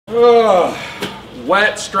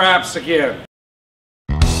Wet straps again.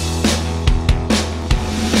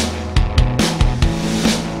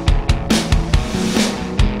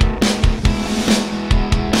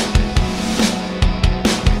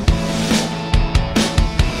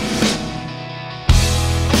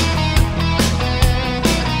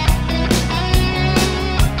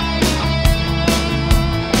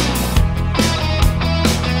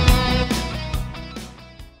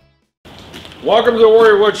 Welcome to the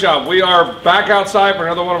Warrior Woodshop. We are back outside for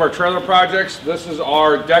another one of our trailer projects. This is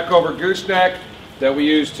our deckover gooseneck that we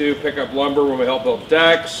use to pick up lumber when we help build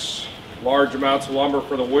decks, large amounts of lumber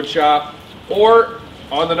for the woodshop, or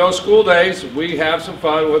on the no school days, we have some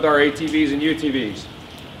fun with our ATVs and UTVs.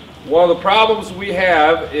 One of the problems we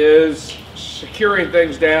have is securing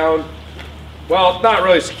things down. Well, not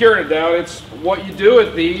really securing it down, it's what you do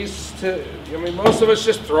with these. Most of us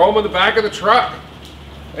just throw them in the back of the truck.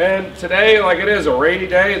 And today, like it is a rainy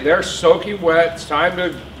day, they're soaking wet. It's time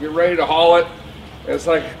to get ready to haul it. It's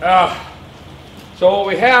like, So what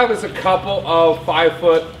we have is a couple of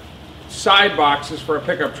 5-foot side boxes for a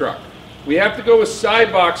pickup truck. We have to go with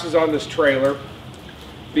side boxes on this trailer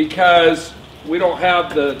because we don't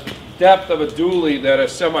have the depth of a dually that a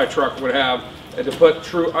semi-truck would have and to put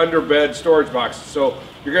true underbed storage boxes. So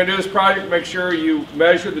if you're going to do this project, make sure you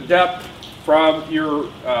measure the depth from your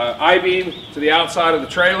I-beam to the outside of the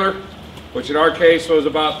trailer, which in our case was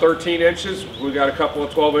about 13 inches. We've got a couple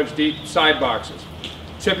of 12-inch deep side boxes.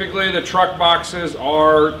 Typically the truck boxes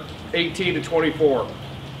are 18 to 24.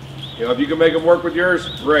 If you can make them work with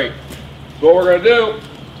yours, great. What we're going to do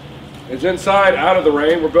is inside, out of the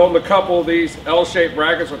rain, we're building a couple of these L-shaped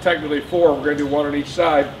brackets, well technically 4, we're going to do one on each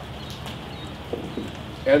side.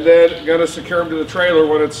 And then going to secure them to the trailer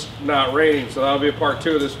when it's not raining, so that'll be a part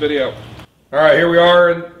 2 of this video. Alright, here we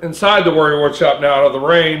are inside the Warrior Woodshop now out of the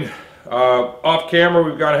rain. Off camera,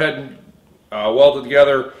 we've gone ahead and welded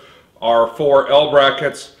together our 4 L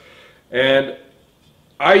brackets. And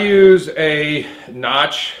I use a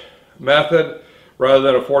notch method rather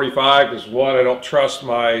than a 45 because 1, I don't trust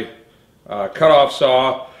my cutoff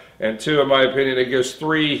saw, and 2, in my opinion, it gives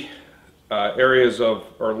 3 areas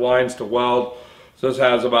or lines to weld. So this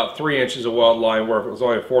has about 3 inches of weld line, where if it was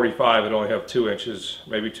only a 45, it'd only have 2 inches,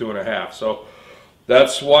 maybe 2.5. So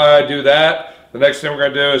that's why I do that. The next thing we're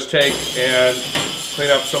going to do is take and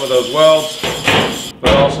clean up some of those welds,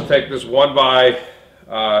 but also take this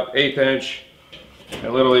 1/8 inch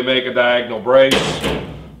and literally make a diagonal brace.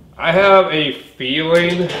 I have a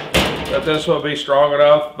feeling that this will be strong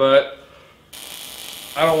enough, but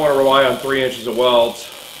I don't want to rely on 3 inches of welds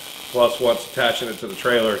plus what's attaching it to the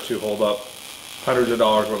trailer to hold up hundreds of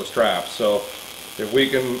dollars worth of straps. So if we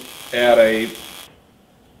can add a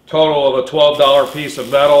total of a $12 piece of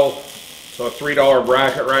metal, so a $3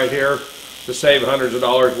 bracket right here, to save hundreds of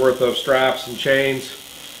dollars worth of straps and chains,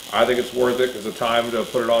 I think it's worth it because the time to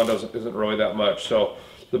put it on isn't really that much. So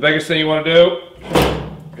the biggest thing you want to do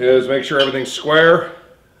is make sure everything's square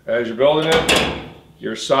as you're building it.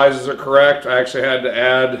 Your sizes are correct. I actually had to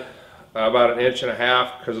add about 1.5 inches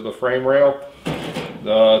because of the frame rail.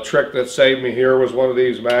 The trick that saved me here was one of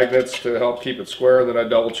these magnets to help keep it square, and then I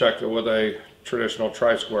double checked it with a traditional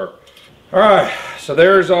tri-square. Alright, so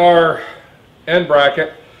there's our end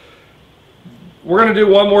bracket. We're going to do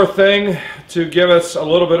one more thing to give us a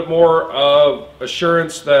little bit more of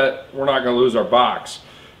assurance that we're not going to lose our box.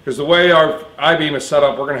 Because the way our I-beam is set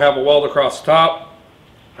up, we're going to have a weld across the top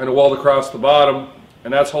and a weld across the bottom,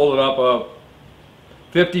 and that's holding up a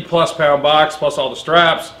 50+ pound box plus all the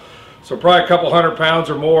straps. So probably a couple 100 pounds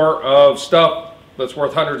or more of stuff that's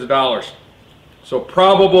worth hundreds of dollars. So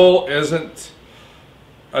probable isn't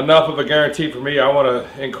enough of a guarantee for me. I want to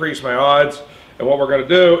increase my odds. And what we're going to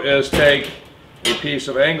do is take a piece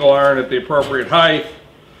of angle iron at the appropriate height,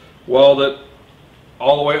 weld it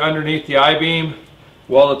all the way underneath the I-beam,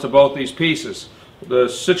 weld it to both these pieces. The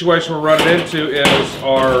situation we're running into is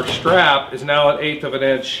our strap is now 1/8 of an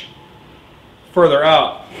inch further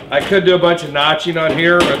out. I could do a bunch of notching on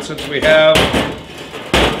here, but since we have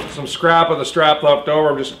some scrap of the strap left over,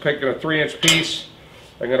 I'm just picking a 3-inch piece.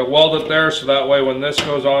 I'm going to weld it there so that way when this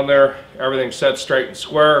goes on there, everything's set straight and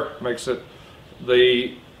square. Makes it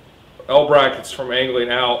the L brackets from angling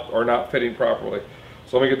out or not fitting properly.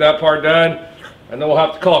 So let me get that part done, and then we'll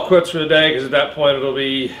have to call it quits for the day because at that point it'll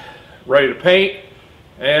be ready to paint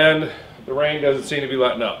and the rain doesn't seem to be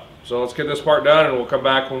letting up. So let's get this part done and we'll come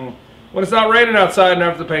back when it's not raining outside and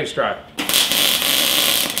after the paint's dry.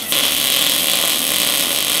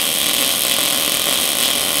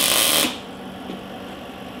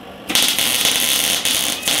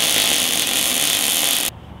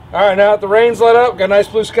 Alright, now that the rain's let up, got nice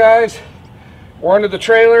blue skies, we're under the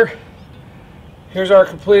trailer. Here's our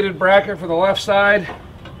completed bracket for the left side,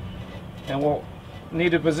 and we'll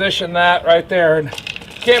need to position that right there. And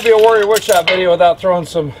can't be a Warrior Woodshop video without throwing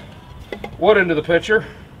some wood into the picture.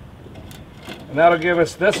 And that'll give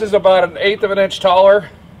us, this is about 1/8 of an inch taller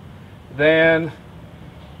than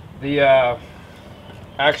the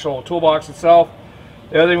actual toolbox itself.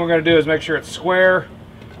 The other thing we're going to do is make sure it's square,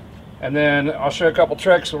 and then I'll show you a couple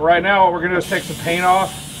tricks. So right now what we're going to do is take some paint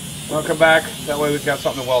off, and I'll come back, that way we've got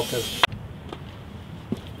something to weld to.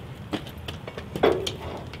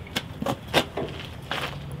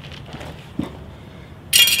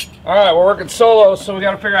 Alright, we're working solo, so we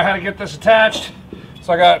got to figure out how to get this attached.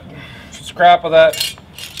 So I got scrap of that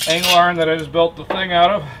angle iron that I just built the thing out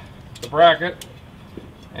of, the bracket,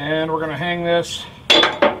 and we're going to hang this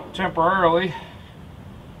temporarily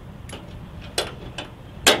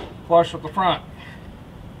flush with the front.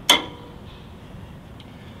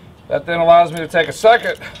 That then allows me to take a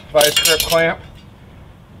second vice grip clamp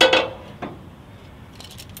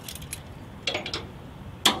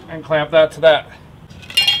and clamp that to that.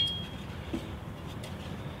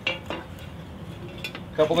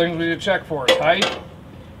 A couple things we need to check for is height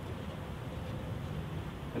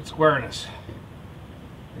and squareness.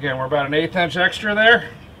 Again, we're about 1/8 inch extra there.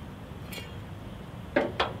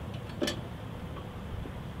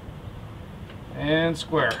 And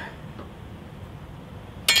square.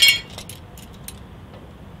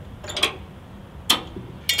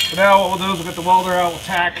 So now what we'll do is we'll get the welder out, we'll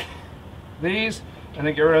tack these, and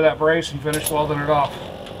then get rid of that brace and finish welding it off.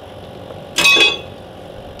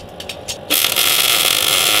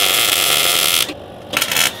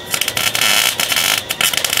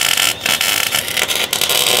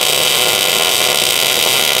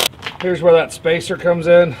 Here's where that spacer comes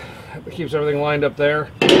in. It keeps everything lined up there.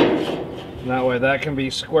 And that way that can be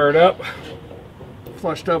squared up,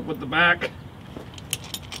 flushed up with the back.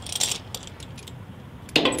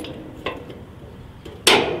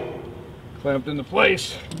 Clamped into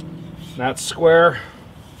place. That's square.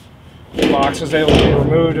 The box is able to be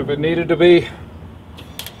removed if it needed to be.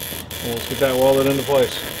 And let's get that welded into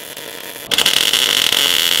place.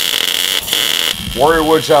 Warrior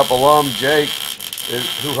Woodshop alum Jake,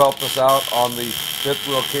 who helped us out on the fifth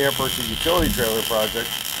wheel camper to utility trailer project,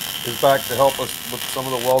 is back to help us with some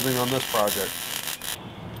of the welding on this project.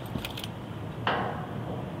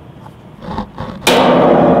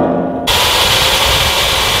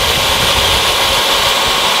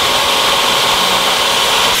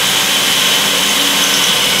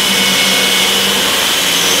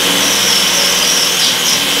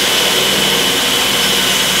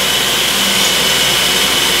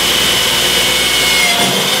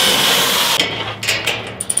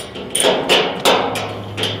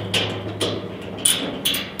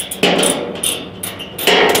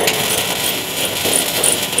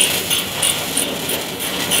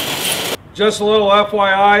 Just a little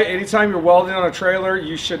FYI, anytime you're welding on a trailer,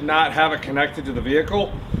 you should not have it connected to the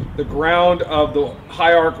vehicle. The ground of the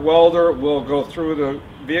high arc welder will go through the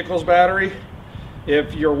vehicle's battery.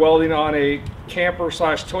 If you're welding on a camper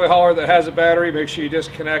slash toy hauler that has a battery, make sure you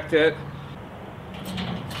disconnect it.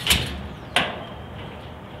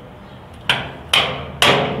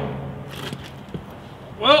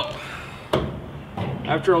 Well,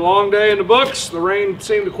 after a long day in the books, the rain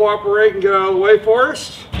seemed to cooperate and get out of the way for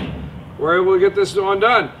us. We're able to get this one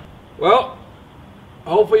done. Well,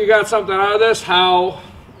 hopefully you got something out of this, how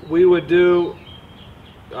we would do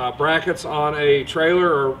brackets on a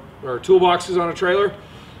trailer or toolboxes on a trailer.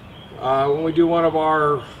 When we do one of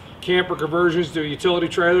our camper conversions to a utility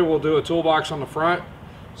trailer, we'll do a toolbox on the front.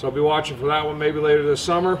 So I'll be watching for that one maybe later this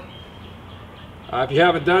summer. If you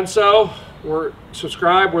haven't done so,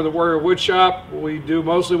 subscribe. We're the Warrior Woodshop. We do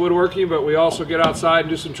mostly woodworking, but we also get outside and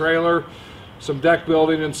do some trailer, some deck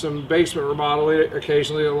building, and some basement remodeling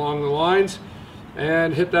occasionally along the lines.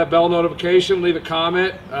 And hit that bell notification, leave a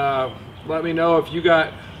comment. Let me know if you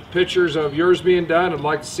got pictures of yours being done. I'd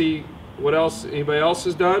like to see what else anybody else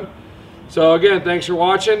has done. So again, thanks for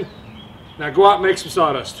watching. Now go out and make some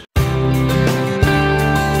sawdust.